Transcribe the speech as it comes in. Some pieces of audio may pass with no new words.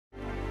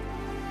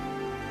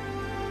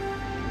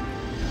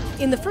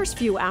In the first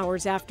few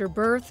hours after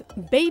birth,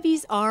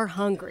 babies are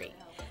hungry.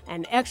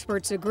 And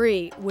experts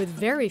agree, with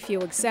very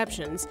few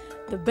exceptions,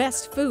 the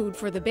best food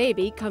for the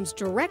baby comes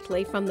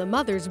directly from the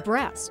mother's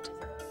breast.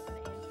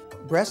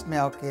 Breast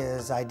milk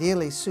is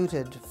ideally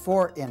suited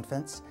for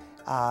infants.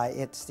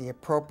 It's the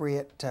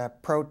appropriate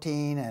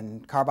protein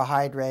and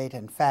carbohydrate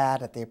and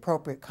fat at the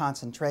appropriate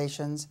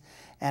concentrations.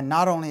 And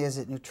not only is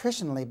it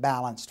nutritionally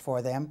balanced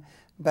for them,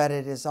 but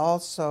it is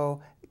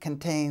also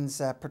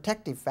contains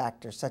protective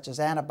factors such as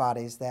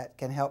antibodies that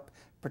can help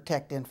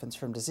protect infants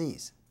from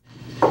disease.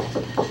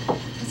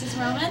 Mrs.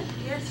 Roman?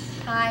 Yes.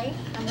 Hi,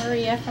 I'm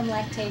Maria from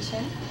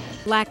Lactation.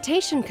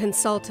 Lactation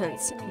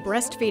consultants,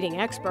 breastfeeding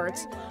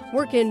experts,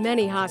 work in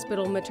many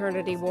hospital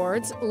maternity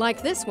wards,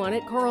 like this one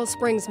at Coral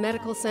Springs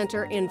Medical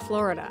Center in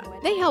Florida.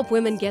 They help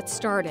women get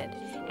started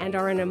and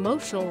are an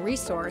emotional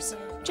resource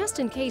just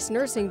in case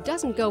nursing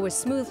doesn't go as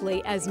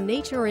smoothly as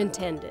nature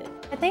intended.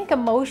 I think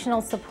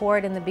emotional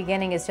support in the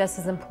beginning is just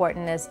as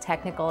important as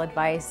technical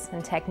advice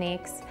and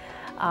techniques.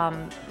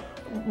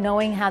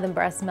 Knowing how the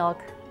breast milk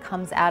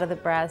comes out of the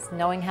breast,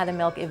 knowing how the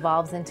milk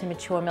evolves into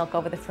mature milk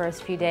over the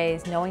first few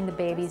days, knowing the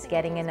baby's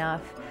getting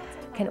enough,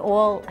 can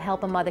all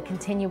help a mother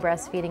continue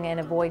breastfeeding and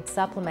avoid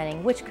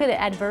supplementing, which could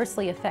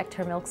adversely affect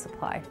her milk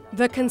supply.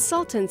 The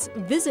consultants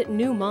visit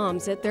new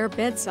moms at their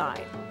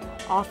bedside,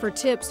 offer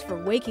tips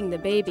for waking the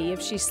baby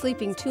if she's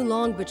sleeping too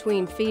long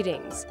between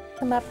feedings.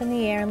 Them up in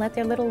the air and let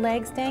their little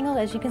legs dangle.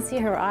 As you can see,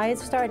 her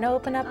eyes are starting to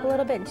open up a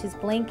little bit and she's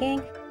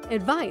blinking.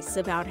 Advice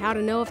about how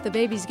to know if the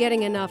baby's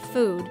getting enough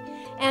food,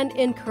 and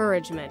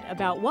encouragement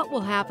about what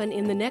will happen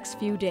in the next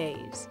few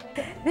days.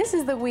 This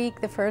is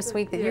the first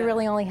week that you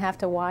really only have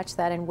to watch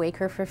that and wake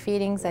her for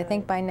feedings. I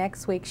think by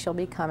next week she'll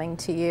be coming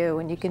to you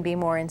and you can be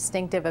more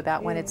instinctive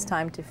about when it's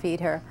time to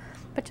feed her.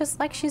 But just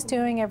like she's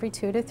doing every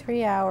 2 to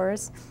 3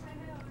 hours.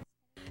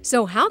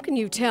 So how can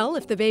you tell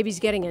if the baby's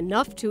getting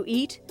enough to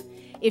eat?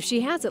 If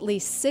she has at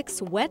least 6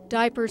 wet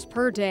diapers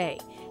per day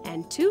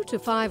and 2 to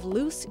 5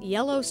 loose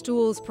yellow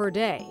stools per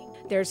day,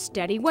 there's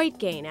steady weight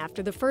gain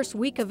after the first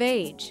week of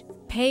age,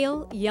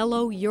 pale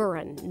yellow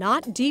urine,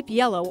 not deep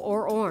yellow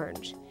or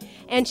orange,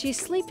 and she's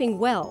sleeping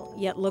well,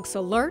 yet looks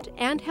alert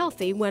and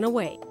healthy when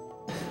awake.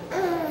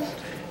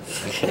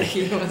 Okay.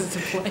 He wants to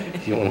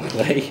play. You want to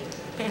play?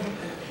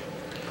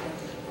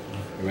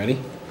 You ready?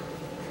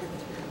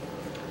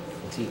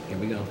 Let's eat. Here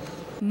we go.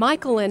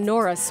 Michael and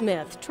Nora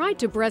Smith tried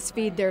to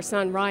breastfeed their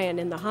son Ryan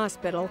in the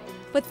hospital,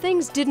 but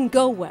things didn't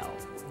go well.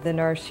 The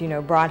nurse,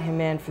 brought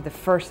him in for the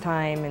first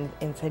time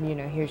and said,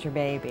 here's your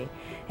baby.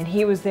 And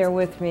he was there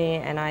with me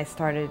and I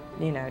started,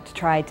 to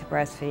try to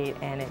breastfeed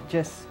and it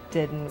just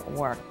didn't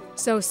work.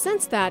 So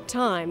since that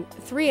time,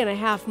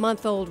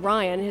 3.5-month-old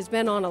Ryan has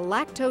been on a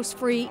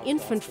lactose-free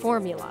infant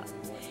formula.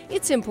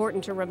 It's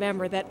important to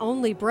remember that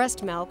only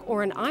breast milk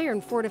or an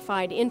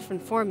iron-fortified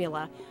infant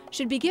formula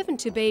should be given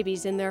to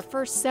babies in their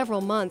first several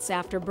months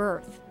after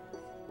birth.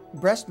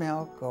 Breast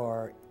milk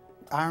or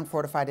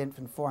iron-fortified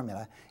infant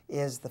formula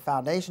is the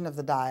foundation of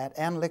the diet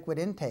and liquid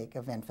intake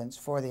of infants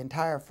for the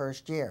entire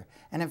first year,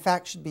 and in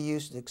fact should be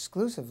used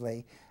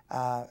exclusively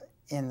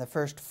in the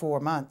first 4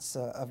 months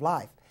of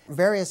life.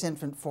 Various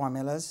infant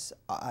formulas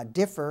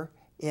differ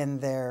in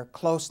their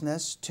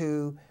closeness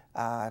to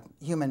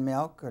human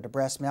milk or to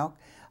breast milk,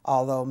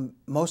 although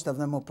most of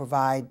them will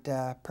provide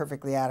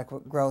perfectly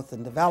adequate growth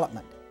and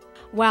development.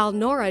 While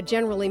Nora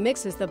generally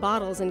mixes the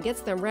bottles and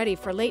gets them ready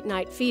for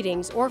late-night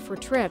feedings or for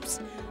trips,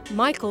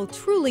 Michael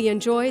truly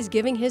enjoys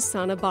giving his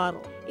son a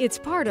bottle. It's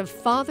part of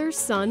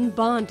father-son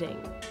bonding.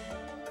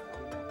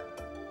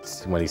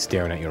 When he's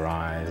staring at your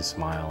eyes,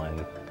 smiling,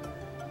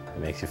 it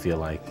makes you feel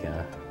like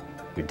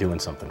you're doing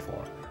something for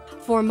him.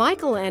 For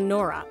Michael and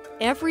Nora,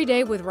 every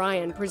day with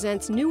Ryan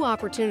presents new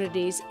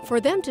opportunities for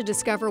them to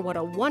discover what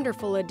a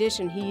wonderful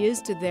addition he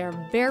is to their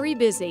very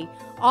busy,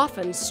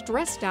 often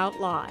stressed-out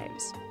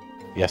lives.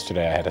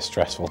 Yesterday I had a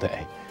stressful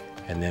day,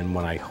 and then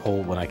when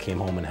I came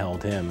home and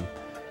held him,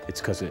 it's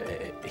because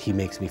he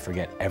makes me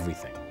forget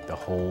everything, the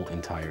whole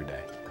entire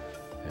day,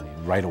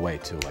 and right away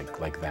too,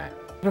 like that.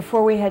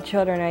 Before we had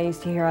children, I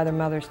used to hear other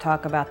mothers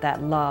talk about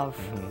that love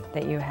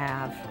that you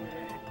have,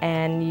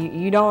 and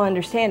you don't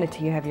understand it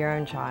till you have your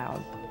own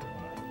child.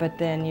 But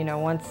then,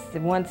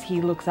 once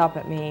he looks up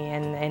at me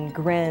and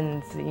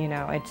grins,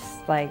 it's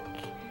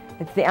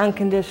the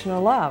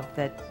unconditional love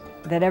that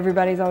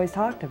everybody's always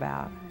talked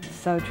about. It's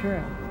so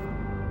true.